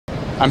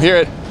I'm here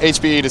at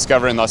HPE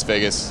Discover in Las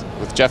Vegas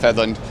with Jeff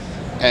Edlund,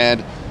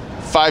 and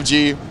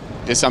 5G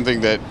is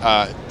something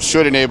that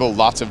should enable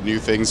lots of new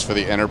things for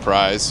the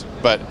enterprise,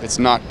 but it's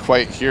not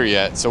quite here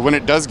yet. So when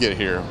it does get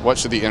here, what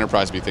should the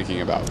enterprise be thinking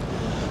about?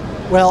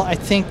 Well, I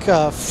think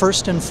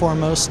first and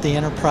foremost, the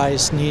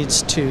enterprise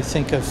needs to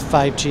think of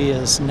 5G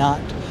as not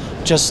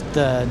just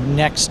the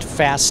next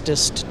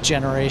fastest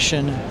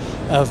generation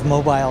of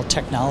mobile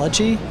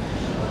technology,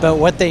 but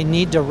what they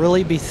need to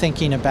really be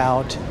thinking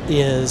about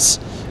is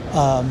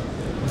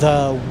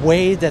the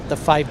way that the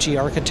 5G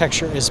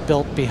architecture is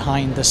built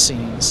behind the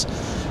scenes.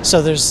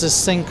 So there's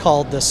this thing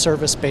called the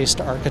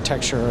service-based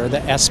architecture, or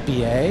the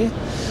SBA.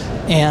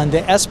 And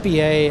the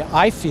SBA,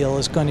 I feel,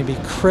 is going to be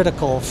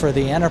critical for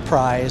the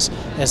enterprise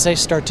as they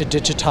start to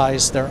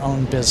digitize their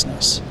own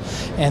business.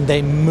 And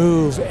they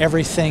move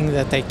everything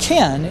that they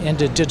can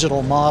into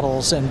digital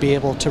models and be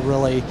able to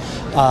really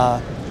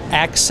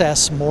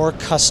access more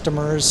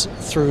customers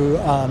through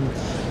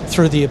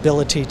the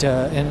ability to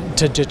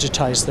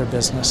digitize their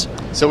business.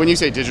 So when you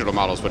say digital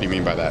models, what do you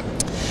mean by that?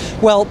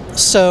 Well,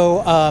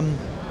 so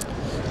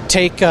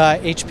take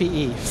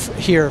HPE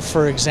here,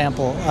 for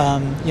example.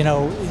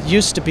 It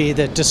used to be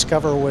that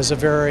Discover was a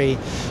very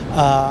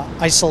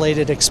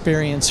isolated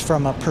experience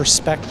from a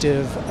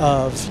perspective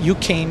of you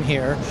came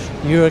here,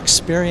 you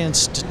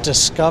experienced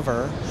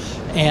Discover,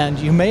 and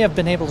you may have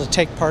been able to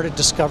take part of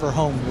Discover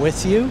home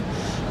with you,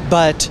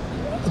 but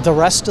the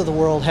rest of the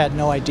world had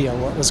no idea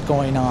what was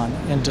going on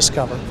in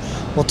Discover.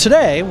 Well,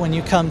 today, when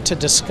you come to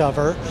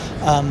Discover,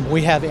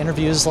 we have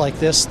interviews like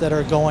this that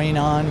are going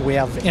on. We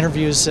have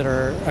interviews that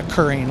are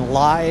occurring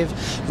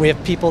live. We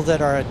have people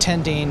that are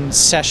attending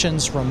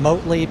sessions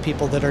remotely,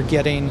 people that are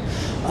getting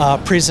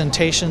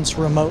presentations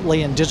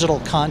remotely and digital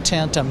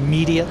content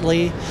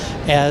immediately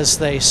as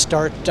they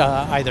start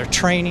either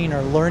training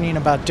or learning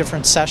about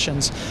different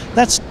sessions.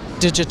 That's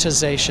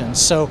digitization.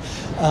 So,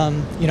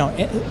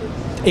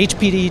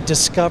 HPE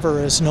Discover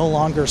is no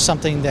longer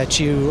something that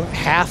you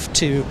have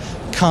to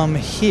come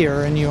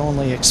here and you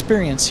only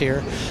experience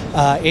here.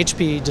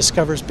 HPE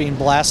Discover is being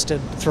blasted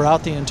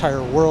throughout the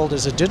entire world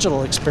as a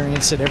digital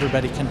experience that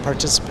everybody can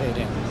participate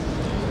in.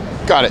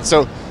 Got it.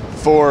 So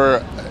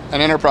for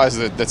an enterprise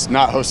that's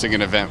not hosting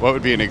an event, what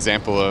would be an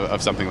example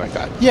of something like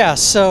that? Yeah,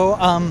 so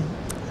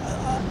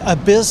a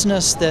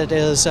business that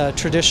is a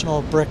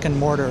traditional brick and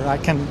mortar. I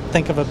can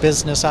think of a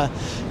business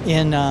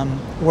in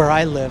where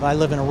I live. I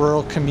live in a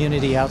rural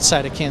community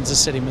outside of Kansas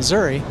City,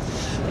 Missouri,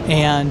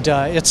 and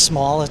it's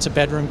small. It's a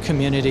bedroom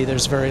community.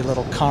 There's very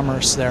little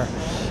commerce there.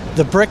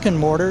 The brick and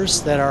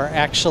mortars that are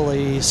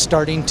actually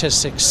starting to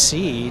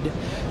succeed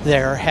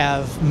there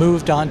have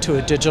moved on to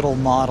a digital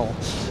model.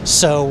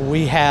 So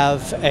we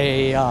have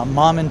a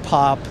mom and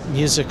pop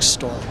music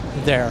store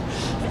there,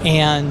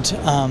 and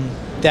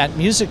that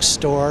music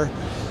store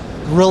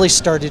really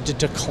started to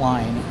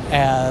decline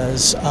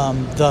as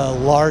the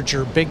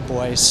larger big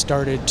boys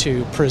started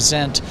to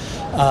present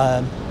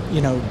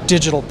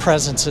digital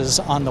presences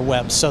on the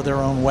web, so their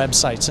own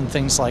websites and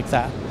things like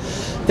that.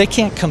 They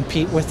can't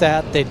compete with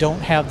that. They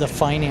don't have the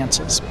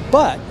finances.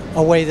 But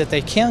a way that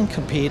they can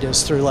compete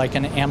is through like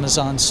an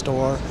Amazon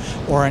store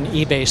or an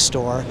eBay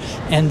store,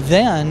 and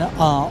then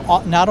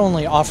not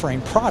only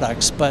offering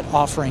products, but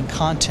offering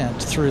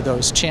content through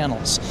those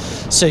channels.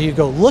 So you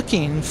go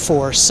looking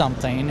for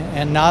something,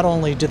 and not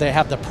only do they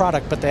have the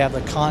product, but they have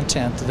the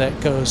content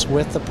that goes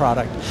with the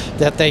product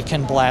that they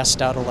can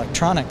blast out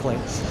electronically.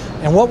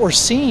 And what we're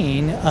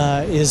seeing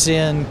is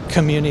in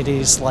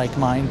communities like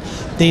mine,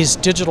 these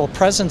digital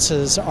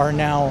presences are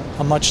now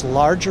a much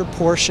larger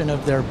portion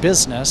of their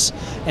business,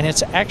 and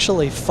it's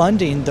actually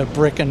funding the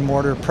brick and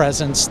mortar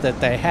presence that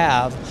they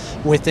have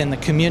within the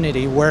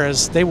community,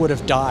 whereas they would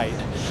have died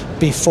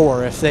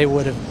before if they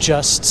would have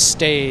just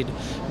stayed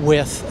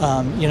with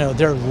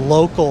their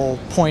local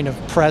point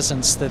of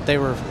presence that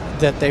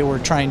they were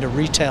trying to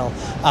retail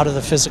out of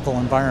the physical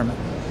environment.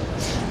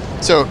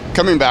 So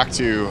coming back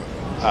to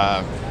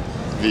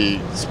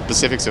the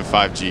specifics of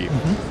 5G,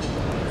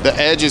 the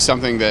edge is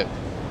something that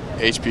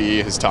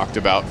HPE has talked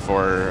about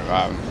for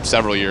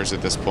several years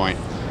at this point.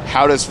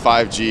 How does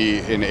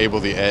 5G enable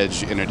the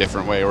edge in a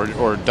different way,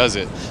 or does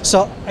it?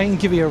 So I can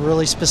give you a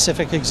really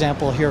specific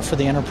example here for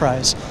the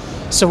enterprise.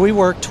 So we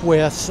worked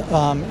with,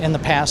 in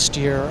the past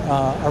year,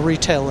 a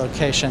retail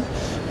location.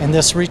 And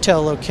this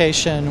retail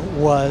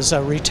location was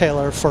a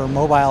retailer for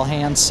mobile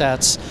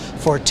handsets,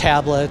 for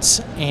tablets,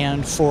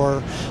 and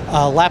for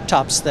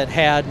laptops that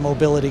had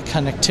mobility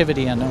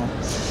connectivity in them.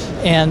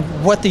 And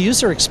what the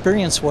user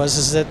experience was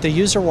is that the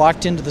user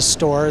walked into the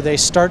store, they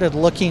started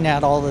looking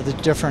at all of the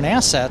different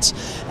assets,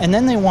 and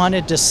then they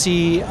wanted to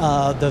see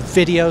the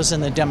videos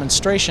and the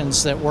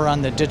demonstrations that were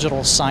on the digital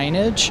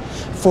signage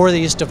for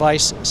these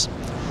devices.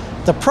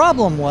 The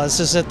problem was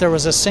is that there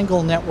was a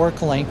single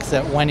network link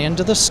that went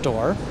into the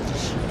store,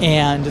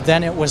 And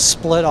then it was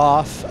split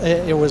off.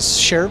 It was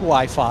shared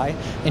Wi-Fi,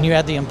 and you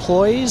had the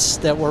employees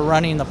that were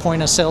running the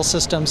point of sale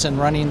systems and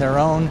running their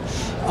own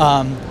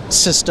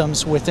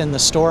systems within the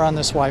store on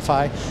this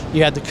Wi-Fi.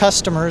 You had the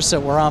customers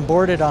that were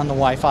onboarded on the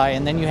Wi-Fi,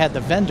 and then you had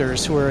the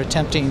vendors who were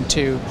attempting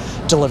to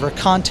deliver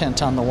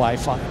content on the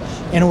Wi-Fi.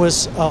 And it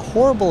was a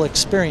horrible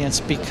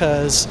experience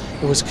because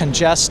it was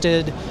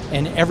congested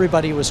and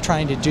everybody was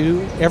trying to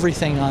do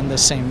everything on the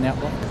same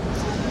network.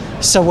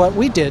 So what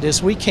we did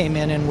is we came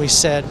in and we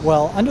said,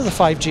 well, under the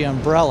 5G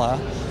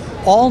umbrella,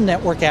 all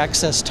network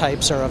access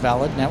types are a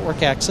valid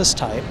network access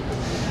type.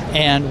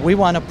 And we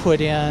want to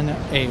put in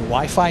a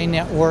Wi-Fi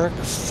network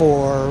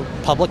for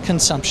public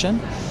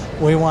consumption.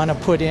 We want to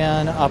put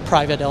in a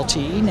private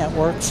LTE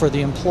network for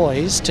the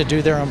employees to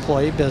do their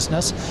employee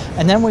business.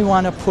 And then we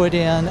want to put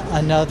in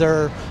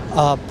another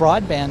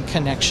broadband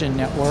connection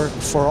network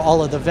for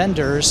all of the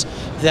vendors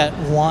that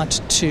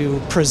want to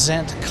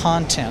present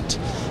content.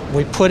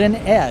 We put an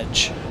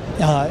edge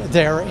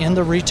there in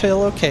the retail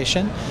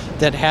location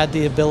that had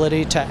the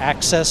ability to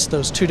access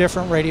those two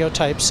different radio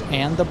types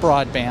and the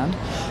broadband.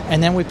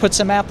 And then we put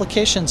some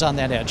applications on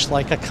that edge,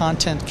 like a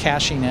content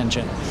caching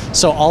engine.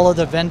 So all of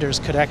the vendors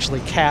could actually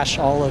cache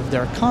all of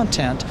their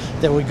content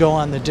that would go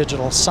on the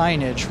digital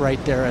signage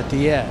right there at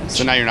the edge.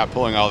 So now you're not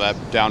pulling all that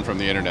down from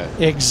the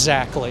internet.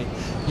 Exactly.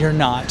 You're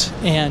not.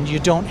 And you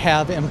don't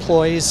have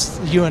employees,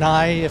 you and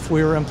I, if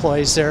we were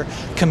employees there,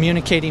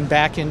 communicating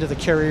back into the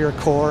carrier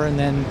core and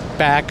then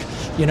back,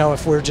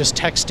 if we're just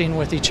texting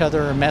with each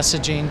other or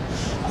messaging.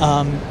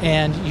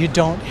 And you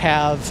don't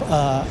have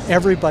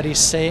everybody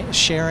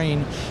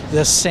sharing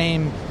the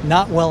same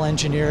not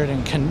well-engineered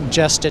and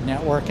congested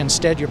network.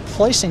 Instead, you're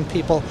placing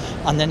people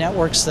on the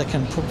networks that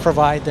can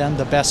provide them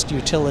the best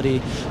utility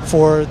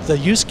for the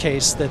use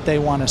case that they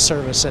want to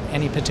service at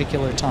any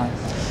particular time.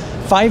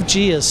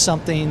 5G is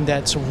something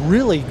that's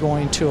really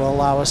going to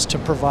allow us to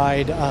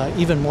provide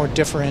even more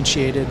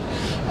differentiated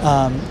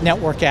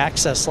network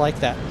access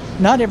like that.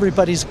 Not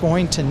everybody's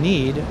going to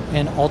need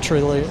an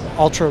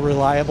ultra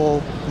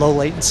reliable, low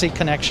latency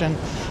connection.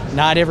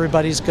 Not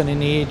everybody's going to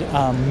need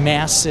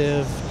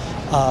massive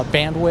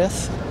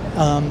bandwidth.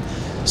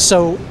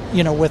 So,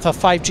 with a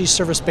 5G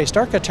service-based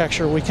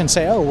architecture, we can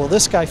say, oh, well,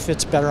 this guy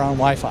fits better on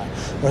Wi-Fi,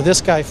 or this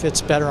guy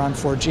fits better on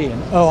 4G,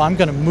 and oh, I'm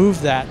going to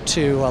move that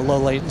to a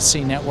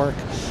low-latency network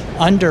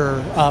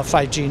under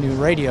 5G new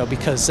radio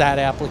because that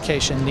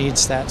application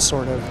needs that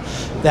sort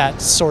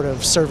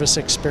of service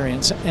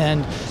experience.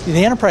 And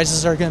the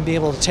enterprises are going to be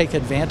able to take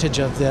advantage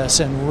of this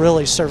and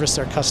really service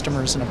their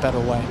customers in a better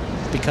way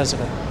because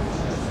of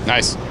it.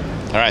 Nice.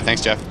 All right,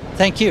 thanks, Jeff.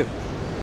 Thank you.